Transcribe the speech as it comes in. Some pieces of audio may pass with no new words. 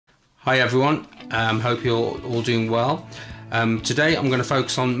Hi everyone, hope you're all doing well. Today I'm going to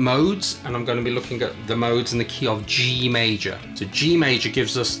focus on modes, and I'm going to be looking at the modes in the key of G major. So G major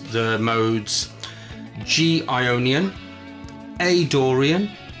gives us the modes G Ionian, A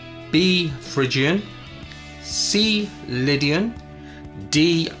Dorian, B Phrygian, C Lydian,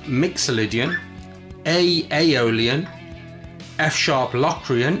 D Mixolydian, A Aeolian, F sharp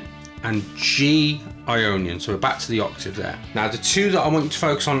Locrian, and G Ionian. So we're back to the octave there. Now the two that I want you to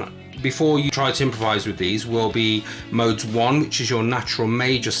focus on before you try to improvise with these will be modes 1, which is your natural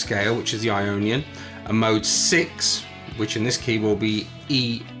major scale, which is the Ionian, and mode 6, which in this key will be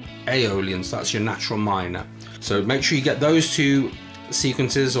E Aeolian, so that's your natural minor. So make sure you get those two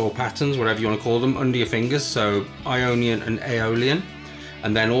sequences or patterns, whatever you want to call them, under your fingers, so Ionian and Aeolian,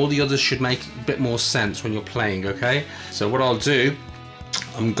 and then all the others should make a bit more sense when you're playing, okay? So what I'll do,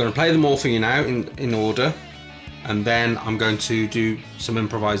 I'm going to play them all for you now in order, and then I'm going to do some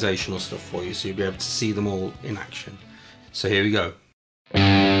improvisational stuff for you so you'll be able to see them all in action. So here we go.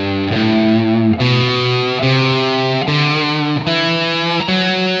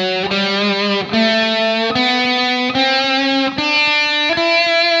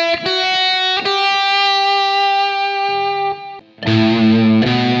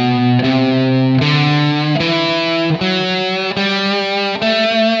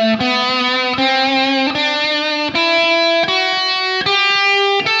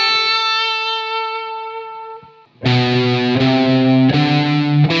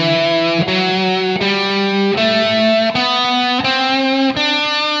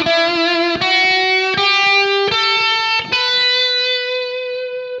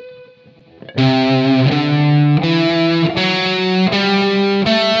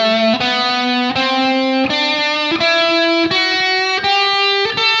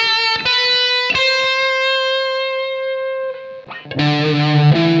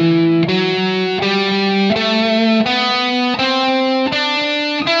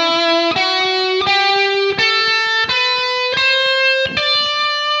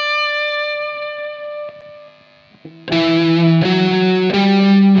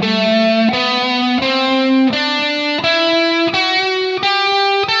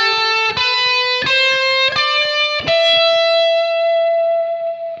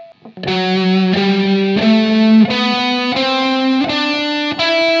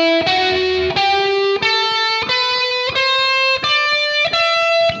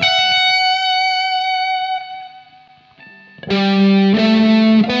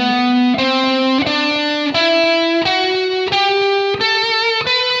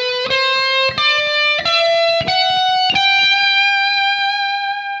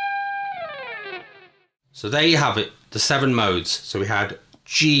 So there you have it, the 7 modes. So we had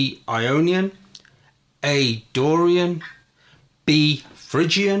G Ionian, A Dorian, B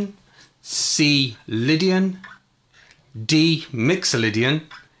Phrygian, C Lydian, D Mixolydian,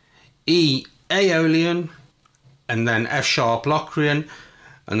 E Aeolian, and then F sharp Locrian,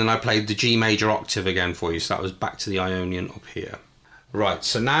 and then I played the G major octave again for you, so that was back to the Ionian up here. Right,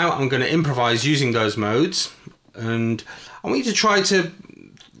 so now I'm going to improvise using those modes, and I want you to try to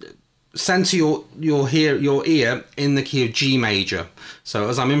center your ear in the key of G major. So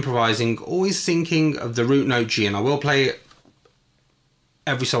as I'm improvising, always thinking of the root note G, and I will play it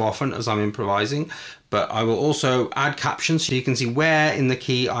every so often as I'm improvising, but I will also add captions so you can see where in the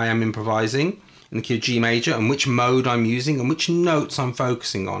key I am improvising, in the key of G major, and which mode I'm using and which notes I'm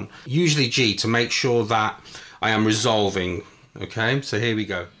focusing on. Usually G, to make sure that I am resolving. Okay, so here we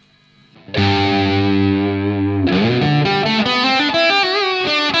go.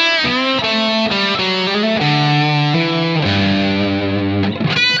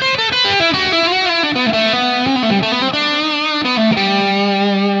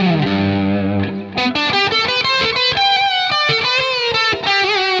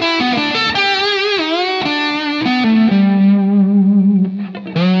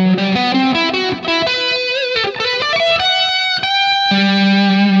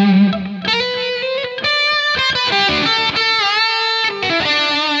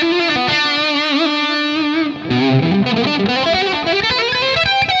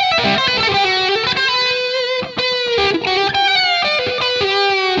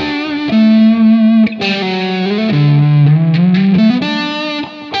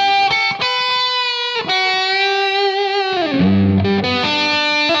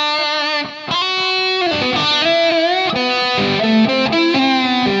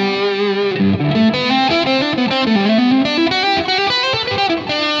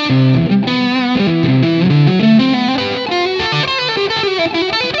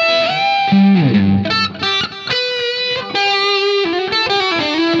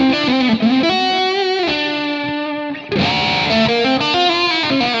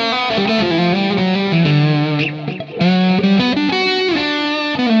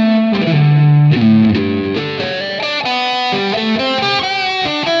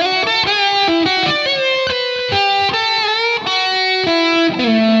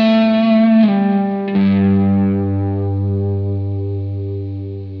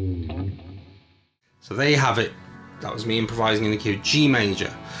 have it. That was me improvising in the key of G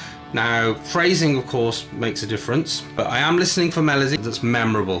major. Now, phrasing, of course, makes a difference, but I am listening for melody that's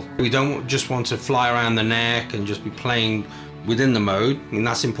memorable. We don't just want to fly around the neck and just be playing within the mode. I mean,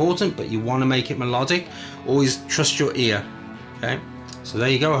 that's important, but you want to make it melodic. Always trust your ear, okay? So there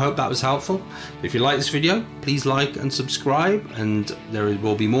you go. I hope that was helpful. If you like this video, please like and subscribe, and there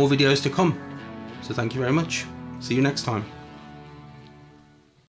will be more videos to come. So thank you very much. See you next time.